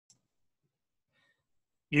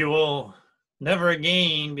You will never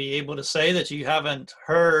again be able to say that you haven't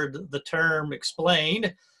heard the term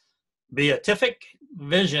explained, beatific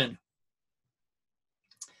vision.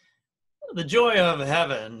 The joy of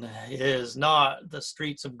heaven is not the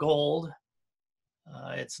streets of gold.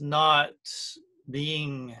 It's not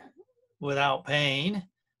being without pain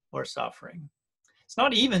or suffering. It's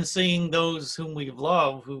not even seeing those whom we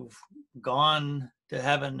love who've gone to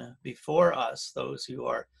heaven before us, those who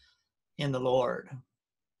are in the Lord.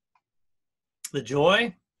 The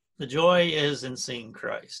joy is in seeing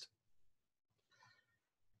Christ.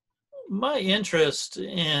 My interest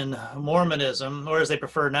in Mormonism, or as they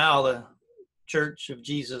prefer now, the Church of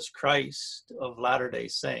Jesus Christ of Latter-day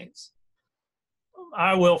Saints,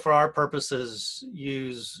 I will, for our purposes,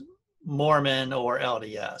 use Mormon or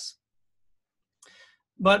LDS.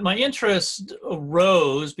 But my interest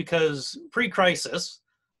arose because pre-crisis,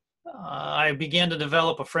 I began to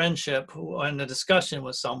develop a friendship and a discussion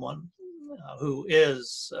with someone who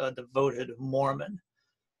is a devoted Mormon.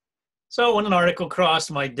 So when an article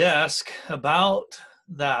crossed my desk about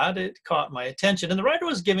that, it caught my attention. And the writer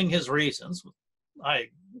was giving his reasons. I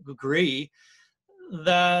agree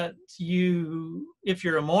that if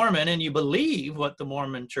you're a Mormon and you believe what the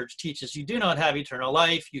Mormon church teaches, you do not have eternal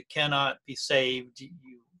life, you cannot be saved,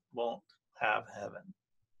 you won't have heaven.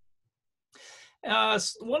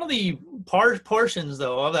 One of the portions,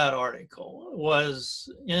 though, of that article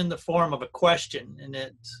was in the form of a question, and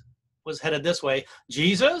it was headed this way: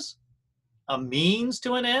 Jesus, a means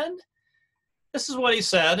to an end? This is what he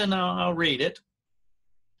said, and I'll read it.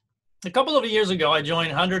 A couple of years ago, I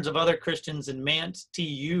joined hundreds of other Christians in Manatee,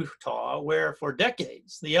 Utah, where for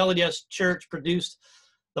decades the LDS Church produced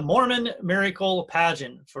the Mormon Miracle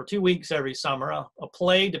Pageant for 2 weeks every summer, a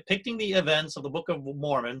play depicting the events of the Book of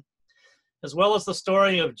Mormon, as well as the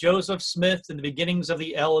story of Joseph Smith and the beginnings of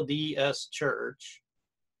the LDS Church.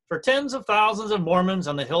 For tens of thousands of Mormons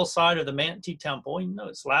on the hillside of the Manatee Temple, you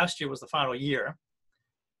notice last year was the final year,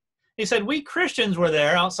 he said, we Christians were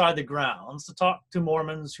there outside the grounds to talk to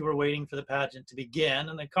Mormons who were waiting for the pageant to begin,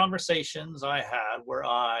 and the conversations I had were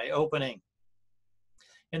eye-opening.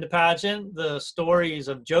 In the pageant, the stories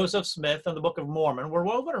of Joseph Smith and the Book of Mormon were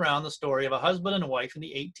woven around the story of a husband and wife in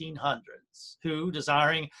the 1800s who,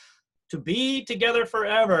 desiring to be together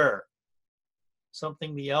forever,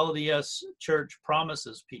 something the LDS Church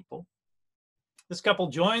promises people, this couple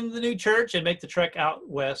joined the new church and make the trek out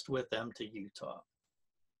west with them to Utah.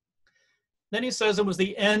 Then he says it was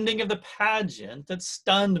the ending of the pageant that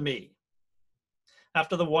stunned me.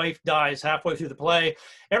 After the wife dies halfway through the play,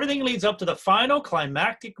 everything leads up to the final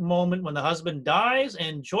climactic moment when the husband dies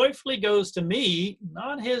and joyfully goes to meet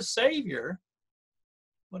not his Savior,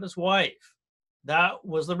 but his wife. That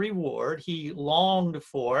was the reward he longed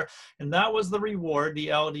for, and that was the reward the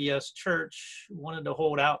LDS Church wanted to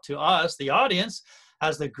hold out to us, the audience,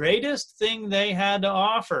 as the greatest thing they had to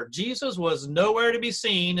offer. Jesus was nowhere to be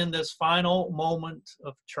seen in this final moment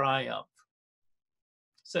of triumph.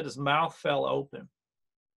 He said his mouth fell open.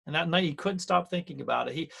 And that night he couldn't stop thinking about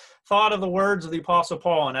it. He thought of the words of the Apostle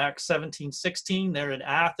Paul in Acts 17:16, there in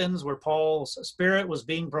Athens, where Paul's spirit was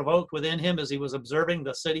being provoked within him as he was observing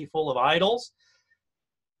the city full of idols.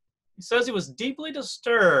 He says he was deeply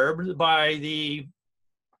disturbed by the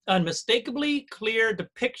unmistakably clear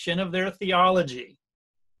depiction of their theology.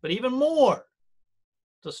 But even more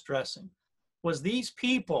distressing was these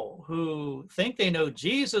people who think they know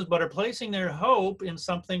Jesus but are placing their hope in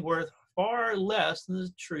something worth far less than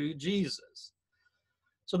the true Jesus.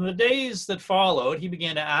 So in the days that followed, he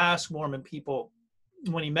began to ask Mormon people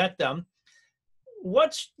when he met them,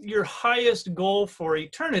 what's your highest goal for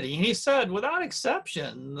eternity? And he said, without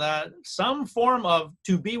exception, that some form of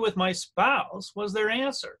to be with my spouse was their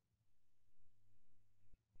answer.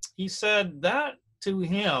 He said that to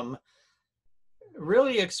him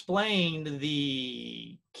really explained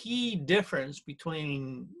the key difference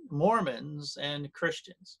between Mormons and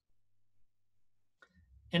Christians.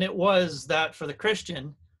 And it was that for the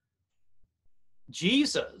Christian,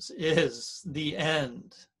 Jesus is the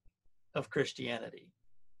end of Christianity.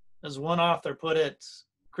 As one author put it,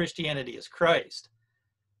 Christianity is Christ.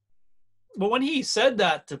 But when he said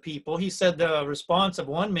that to people, he said the response of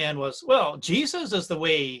one man was, well, Jesus is the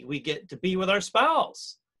way we get to be with our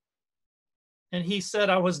spouse. And he said,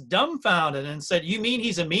 I was dumbfounded and said, you mean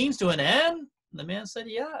he's a means to an end? And the man said,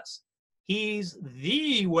 yes, he's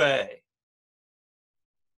the way.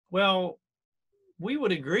 Well, we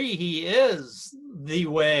would agree he is the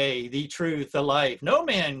way, the truth, the life. No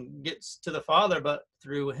man gets to the Father but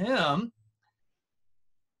through him.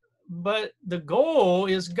 But the goal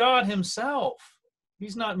is God himself.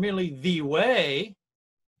 He's not merely the way,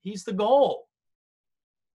 he's the goal.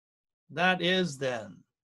 That is then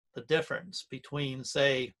the difference between,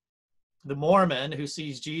 say, the Mormon who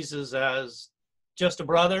sees Jesus as just a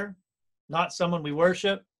brother, not someone we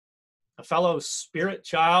worship, a fellow spirit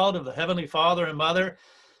child of the Heavenly Father and Mother,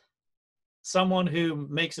 someone who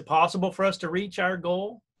makes it possible for us to reach our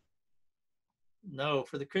goal. No,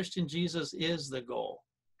 for the Christian, Jesus is the goal.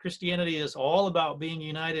 Christianity is all about being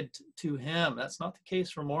united to him. That's not the case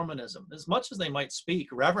for Mormonism, as much as they might speak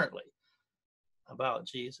reverently about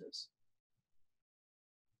Jesus.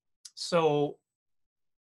 So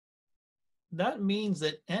that means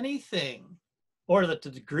that anything, or that the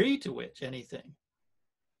degree to which anything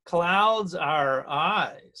clouds our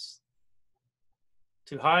eyes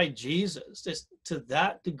to hide Jesus, just to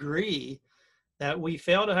that degree that we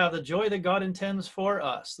fail to have the joy that God intends for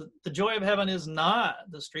us. The joy of heaven is not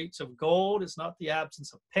the streets of gold. It's not the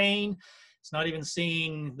absence of pain. It's not even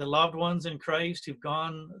seeing the loved ones in Christ who've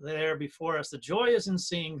gone there before us. The joy is in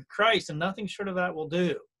seeing Christ, and nothing short of that will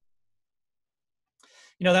do.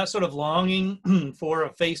 You know, that sort of longing for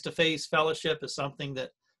a face-to-face fellowship is something that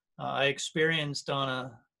I experienced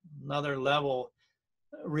on another level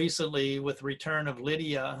recently with return of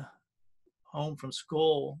Lydia home from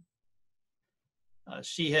school.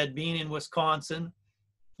 She had been in Wisconsin,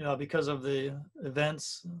 because of the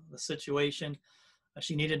events, the situation.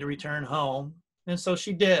 She needed to return home, and so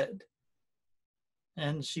she did.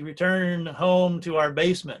 And she returned home to our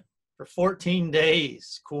basement for 14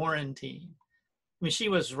 days, quarantine. I mean, she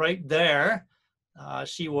was right there.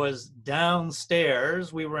 She was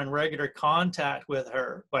downstairs. We were in regular contact with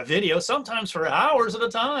her by video, sometimes for hours at a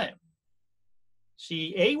time.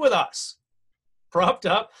 She ate with us, propped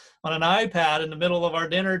up on an iPad in the middle of our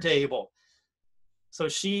dinner table. So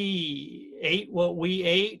she ate what we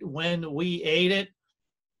ate when we ate it,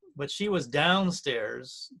 but she was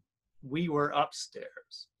downstairs. We were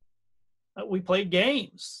upstairs. We played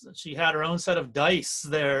games. She had her own set of dice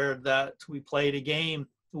there that we played a game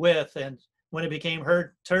with, and when it became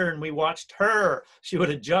her turn, we watched her. She would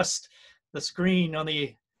adjust the screen on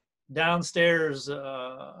the downstairs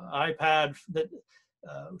iPad that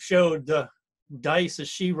showed the dice as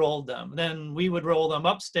she rolled them. Then we would roll them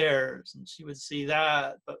upstairs, and she would see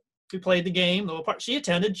that. But we played the game. She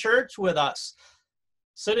attended church with us,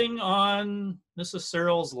 sitting on Mrs.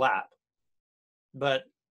 Searle's lap, but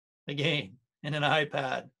again, in an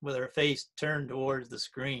iPad with her face turned towards the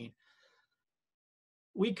screen.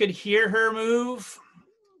 We could hear her move.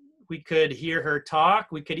 We could hear her talk.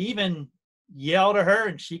 We could even yell to her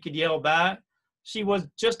and she could yell back. She was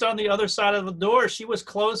just on the other side of the door. She was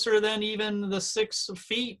closer than even the 6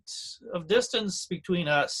 feet of distance between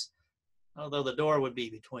us, although the door would be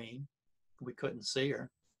between. We couldn't see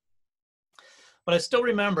her. But I still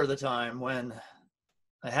remember the time when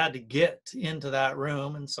I had to get into that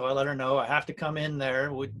room, and so I let her know I have to come in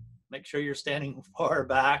there. Would make sure you're standing far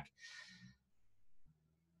back.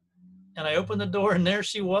 And I opened the door, and there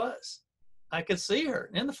she was. I could see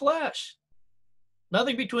her in the flesh.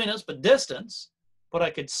 Nothing between us but distance, but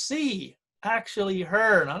I could see actually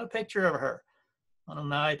her, not a picture of her, on an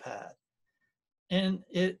iPad. And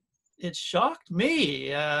it shocked me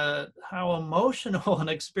how emotional an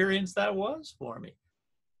experience that was for me.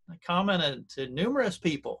 I commented to numerous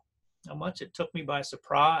people how much it took me by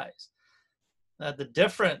surprise, that the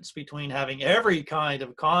difference between having every kind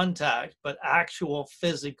of contact but actual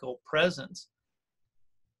physical presence,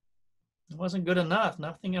 it wasn't good enough.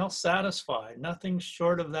 Nothing else satisfied. Nothing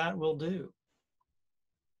short of that will do.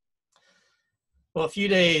 Well, a few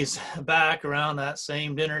days back around that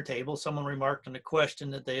same dinner table, someone remarked on a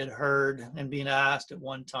question that they had heard and been asked at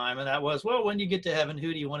one time, and that was, well, when you get to heaven,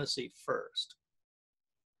 who do you want to see first?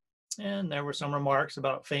 And there were some remarks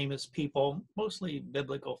about famous people, mostly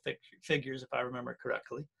biblical figures, if I remember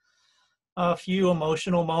correctly. A few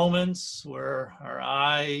emotional moments where our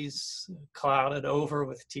eyes clouded over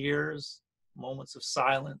with tears, moments of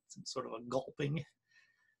silence and sort of a gulping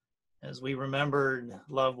as we remembered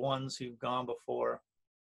loved ones who've gone before.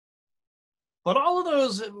 But all of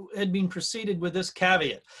those had been preceded with this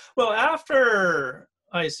caveat. Well, after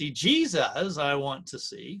I see Jesus, I want to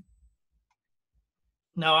see.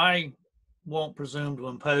 Now, I won't presume to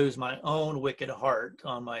impose my own wicked heart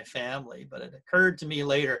on my family, but it occurred to me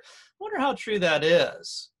later, I wonder how true that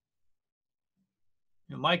is.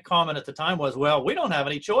 My comment at the time was, well, we don't have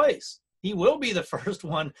any choice. He will be the first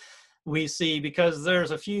one we see because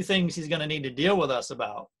there's a few things he's going to need to deal with us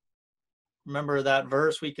about. Remember that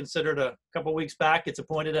verse we considered a couple weeks back? It's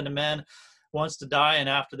appointed unto men once to die, and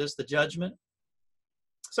after this, the judgment.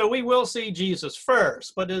 So we will see Jesus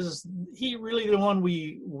first, but is he really the one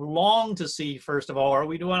we long to see first of all? Or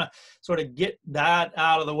we do want to sort of get that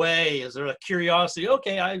out of the way? Is there a curiosity?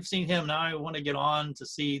 Okay, I've seen him. Now I want to get on to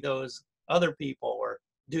see those other people or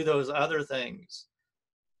do those other things.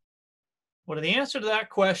 Well, the answer to that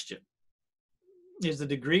question is the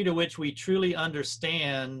degree to which we truly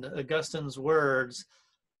understand Augustine's words,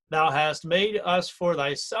 "Thou hast made us for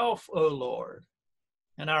thyself, O Lord,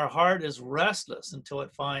 and our heart is restless until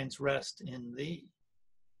it finds rest in thee."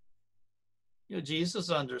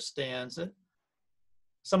 Jesus understands it.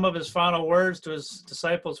 Some of his final words to his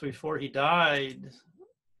disciples before he died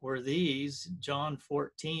were these, John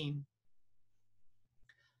 14.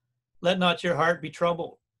 "Let not your heart be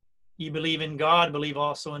troubled. Ye believe in God, believe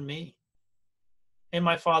also in me. In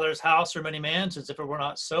my Father's house are many mansions. If it were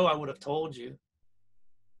not so, I would have told you.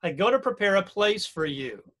 I go to prepare a place for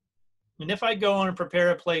you. And if I go and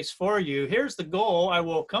prepare a place for you, here's the goal: I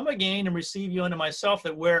will come again and receive you unto myself,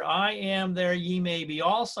 that where I am, there ye may be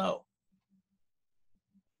also.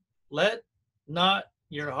 Let not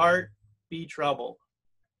your heart be troubled."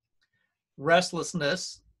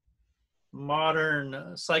 Restlessness,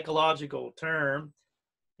 modern psychological term,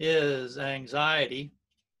 is anxiety.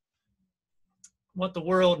 What the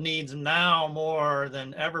world needs now more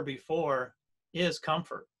than ever before is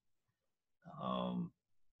comfort.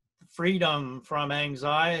 Freedom from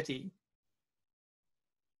anxiety.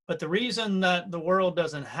 But the reason that the world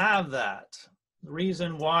doesn't have that, the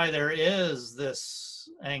reason why there is this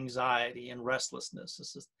anxiety and restlessness,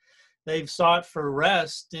 is they've sought for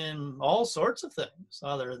rest in all sorts of things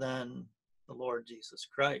other than the Lord Jesus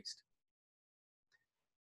Christ.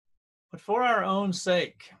 But for our own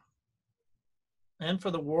sake, and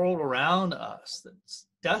for the world around us that's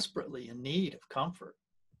desperately in need of comfort,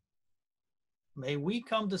 may we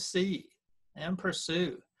come to see and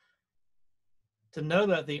pursue, to know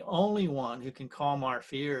that the only one who can calm our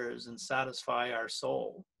fears and satisfy our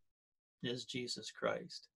soul is Jesus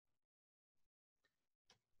Christ.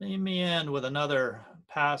 Let me end with another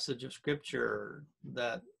passage of scripture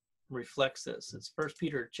that reflects this. It's 1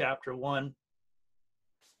 Peter chapter 1,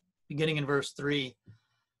 beginning in verse 3.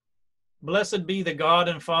 "Blessed be the God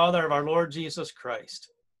and Father of our Lord Jesus Christ,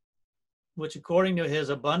 which according to his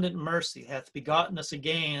abundant mercy hath begotten us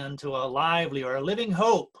again unto a lively or a living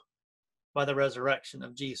hope by the resurrection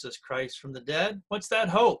of Jesus Christ from the dead." What's that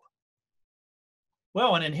hope?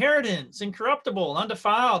 Well, an inheritance, incorruptible,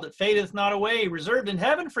 undefiled, that fadeth not away, reserved in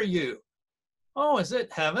heaven for you. Oh, is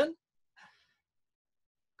it heaven?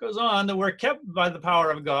 Goes on, that we're kept by the power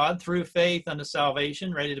of God through faith unto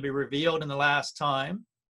salvation, ready to be revealed in the last time,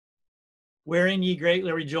 wherein ye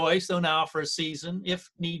greatly rejoice, though now for a season, if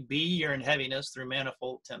need be, you're in heaviness through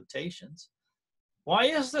manifold temptations. Why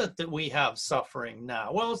is it that we have suffering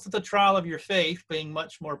now? Well, it's that the trial of your faith, being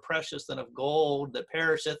much more precious than of gold that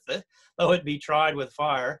perisheth, though it be tried with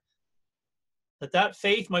fire, that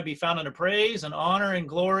faith might be found unto praise and honor and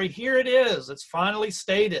glory. Here it is. It's finally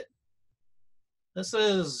stated. This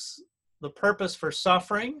is the purpose for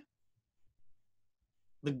suffering.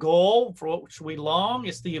 The goal for which we long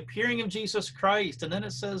is the appearing of Jesus Christ. And then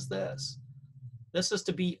it says this. This is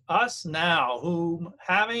to be us now, whom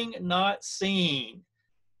having not seen,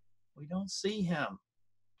 we don't see him,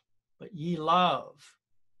 but ye love.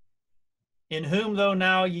 In whom though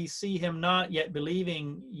now ye see him not, yet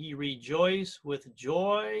believing ye rejoice with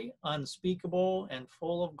joy unspeakable and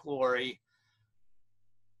full of glory.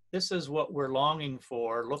 This is what we're longing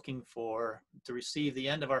for, looking for, to receive the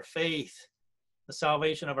end of our faith, the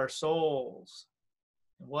salvation of our souls.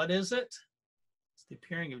 And what is it? It's the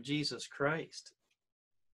appearing of Jesus Christ.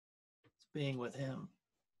 It's being with him.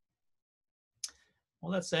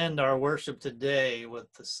 Well, let's end our worship today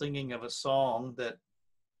with the singing of a song that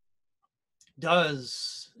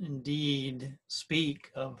does indeed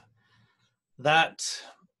speak of that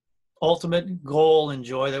ultimate goal and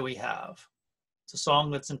joy that we have. It's a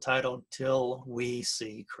song that's entitled "Till We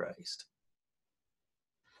See Christ."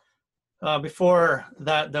 Before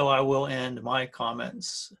that, though, I will end my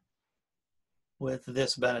comments with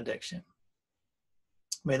this benediction.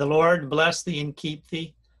 May the Lord bless thee and keep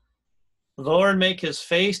thee. The Lord make his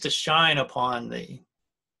face to shine upon thee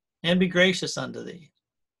and be gracious unto thee.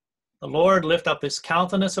 The Lord lift up his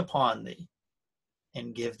countenance upon thee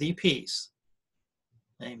and give thee peace.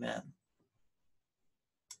 Amen.